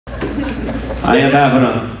I am having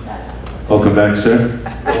a... Welcome back, sir.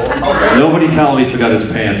 Nobody tell him he forgot his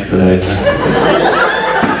pants today.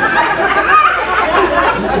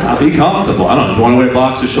 I'll be comfortable. I don't know, if you want to wear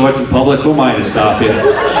boxer shorts in public, who am I to stop you?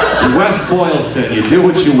 It's West Boylston, you do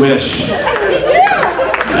what you wish.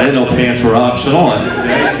 I didn't know pants were optional.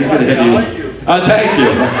 He's going to hit you. Thank you.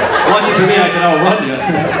 Lucky for me, I can outrun you.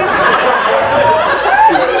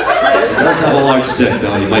 He does have a large stick,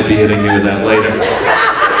 though. He might be hitting me with that later.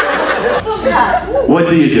 What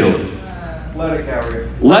do you do? Letter carrier.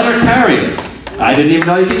 Letter carrier. I didn't even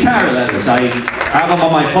know you could carry letters. I have them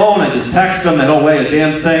on my phone, I just text them, they don't weigh a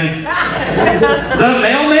damn thing. Is that a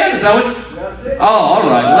mailman? Is that what? Oh, all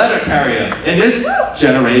right, letter carrier. In this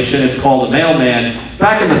generation, it's called a mailman.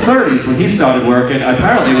 Back in the 30s, when he started working,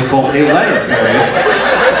 apparently it was called a letter carrier.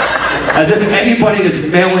 As if anybody is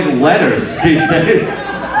mailing letters these days.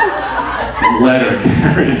 Letter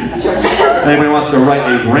carrier. Anybody wants to write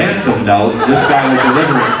a ransom note, this guy will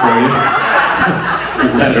deliver it for you.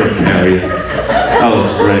 Letter carrier. That was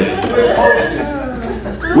great.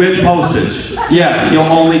 With postage. Yeah, you'll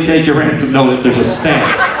only take your ransom note if there's a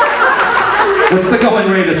stamp. What's the going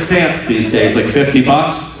rate of stamps these days? Like 50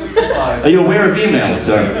 bucks? Are you aware of emails,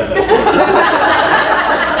 sir?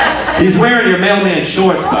 He's wearing your mailman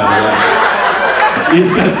shorts, by the way.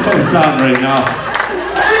 He's got those on right now.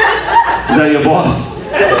 Is that your boss?